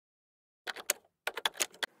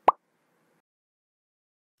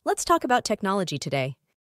let's talk about technology today.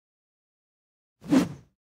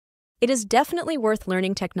 It is definitely worth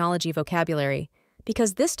learning technology vocabulary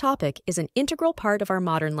because this topic is an integral part of our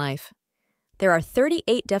modern life. There are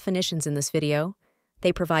 38 definitions in this video.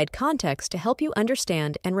 They provide context to help you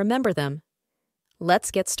understand and remember them.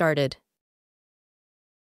 Let's get started.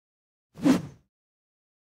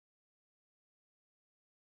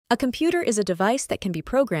 A computer is a device that can be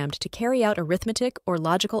programmed to carry out arithmetic or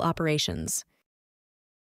logical operations.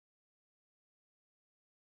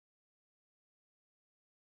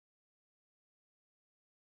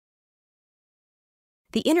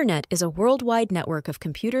 The Internet is a worldwide network of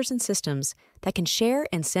computers and systems that can share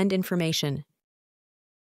and send information.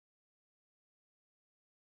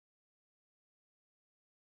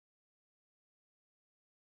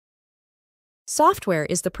 Software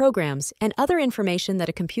is the programs and other information that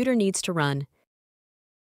a computer needs to run.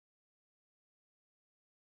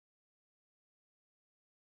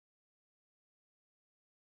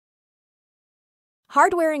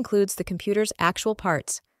 Hardware includes the computer's actual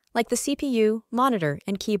parts, like the CPU, monitor,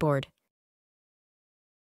 and keyboard.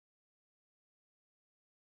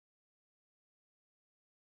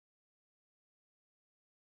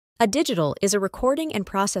 A digital is a recording and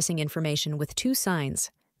processing information with two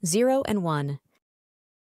signs, 0 and 1.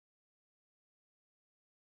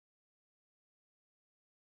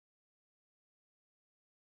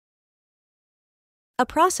 A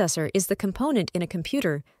processor is the component in a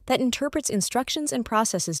computer that interprets instructions and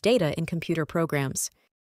processes data in computer programs.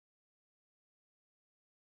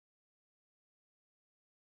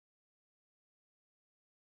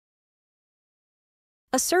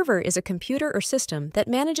 A server is a computer or system that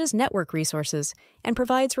manages network resources and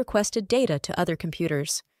provides requested data to other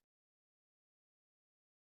computers.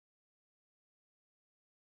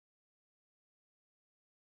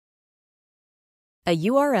 A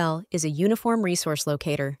URL is a uniform resource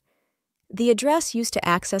locator, the address used to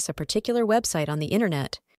access a particular website on the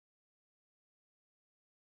Internet.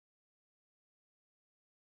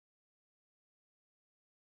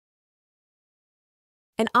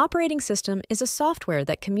 An operating system is a software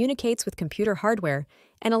that communicates with computer hardware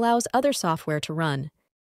and allows other software to run.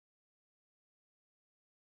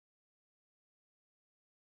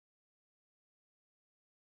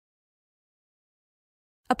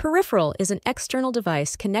 A peripheral is an external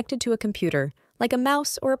device connected to a computer, like a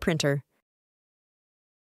mouse or a printer.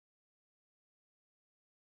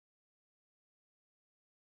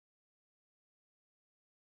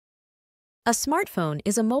 A smartphone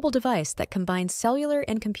is a mobile device that combines cellular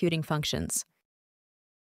and computing functions.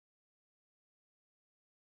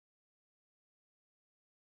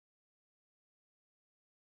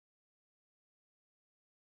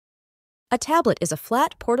 A tablet is a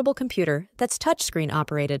flat, portable computer that's touchscreen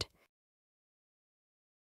operated.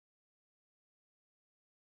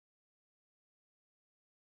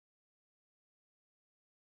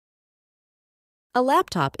 A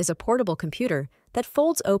laptop is a portable computer that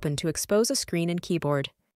folds open to expose a screen and keyboard.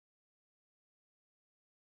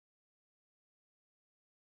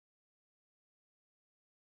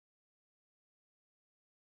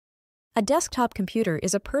 A desktop computer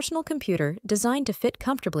is a personal computer designed to fit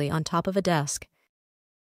comfortably on top of a desk.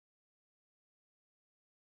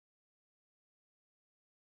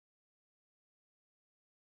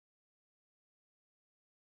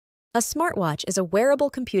 A smartwatch is a wearable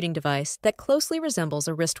computing device that closely resembles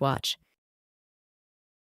a wristwatch.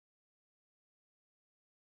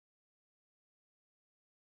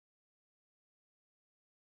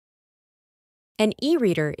 An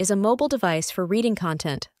e-reader is a mobile device for reading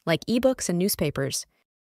content, like ebooks and newspapers.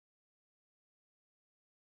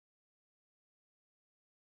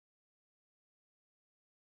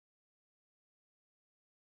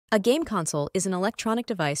 A game console is an electronic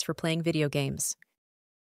device for playing video games.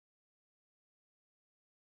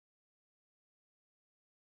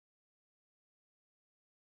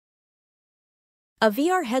 A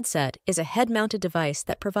VR headset is a head-mounted device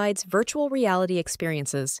that provides virtual reality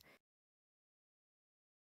experiences.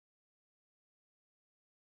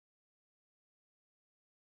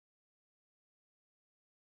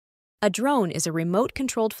 A drone is a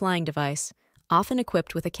remote-controlled flying device, often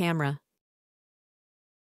equipped with a camera.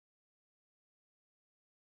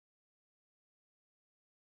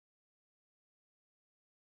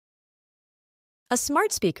 A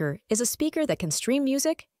smart speaker is a speaker that can stream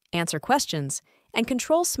music, answer questions, and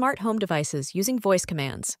control smart home devices using voice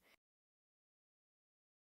commands.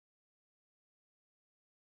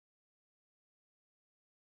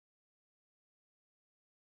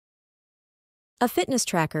 A fitness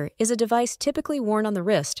tracker is a device typically worn on the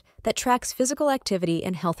wrist that tracks physical activity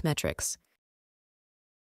and health metrics.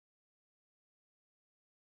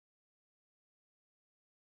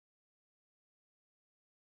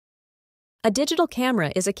 A digital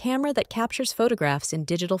camera is a camera that captures photographs in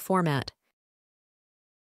digital format.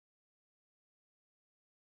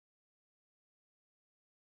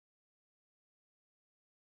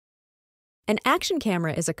 An action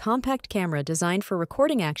camera is a compact camera designed for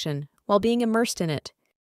recording action while being immersed in it.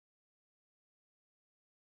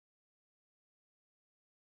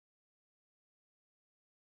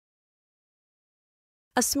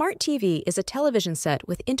 A smart TV is a television set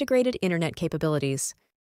with integrated internet capabilities.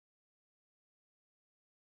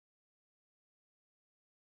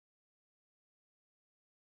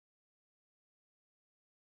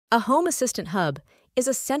 A home assistant hub is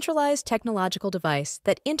a centralized technological device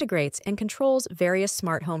that integrates and controls various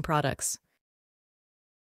smart home products.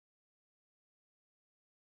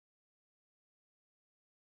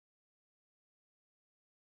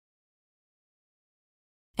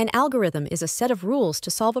 An algorithm is a set of rules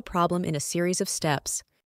to solve a problem in a series of steps.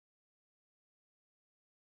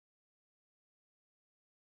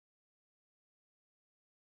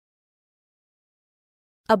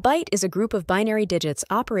 A byte is a group of binary digits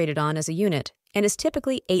operated on as a unit and is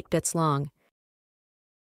typically 8 bits long.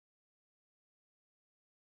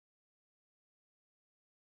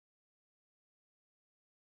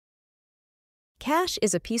 Cache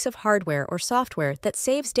is a piece of hardware or software that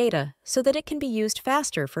saves data so that it can be used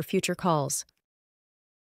faster for future calls.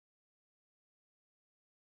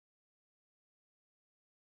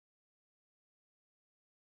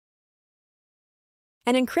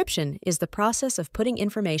 An encryption is the process of putting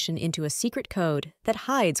information into a secret code that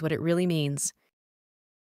hides what it really means.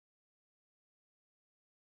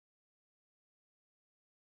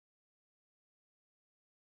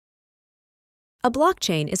 A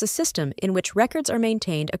blockchain is a system in which records are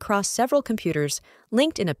maintained across several computers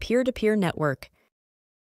linked in a peer-to-peer network.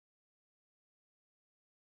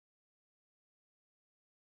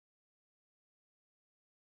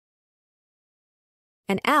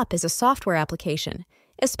 An app is a software application,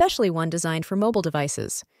 especially one designed for mobile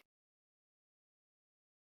devices.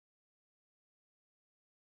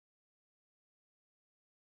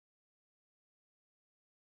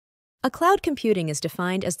 A cloud computing is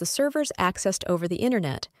defined as the servers accessed over the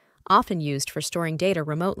internet, often used for storing data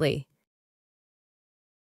remotely.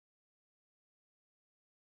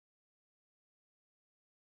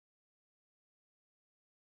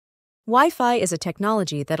 Wi-Fi is a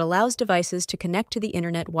technology that allows devices to connect to the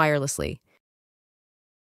internet wirelessly.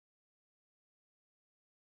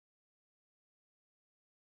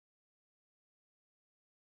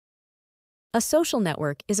 A social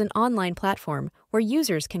network is an online platform where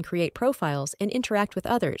users can create profiles and interact with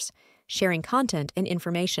others, sharing content and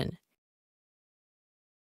information.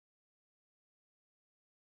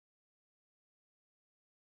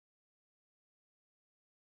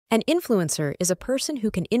 An influencer is a person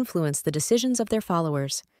who can influence the decisions of their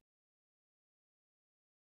followers.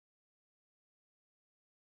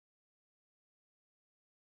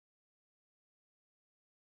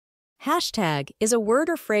 Hashtag is a word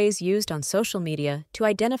or phrase used on social media to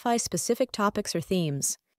identify specific topics or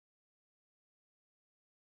themes.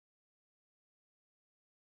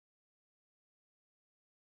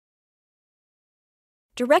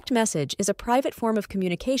 Direct message is a private form of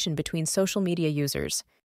communication between social media users.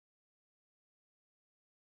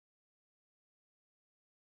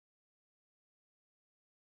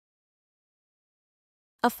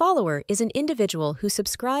 A follower is an individual who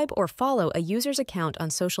subscribe or follow a user's account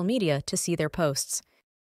on social media to see their posts.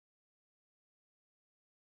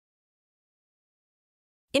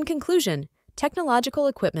 In conclusion, technological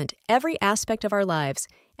equipment, every aspect of our lives,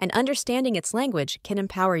 and understanding its language can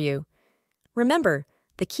empower you. Remember,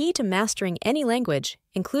 the key to mastering any language,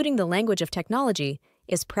 including the language of technology,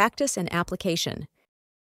 is practice and application.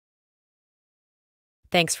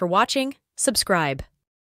 Thanks for watching. Subscribe.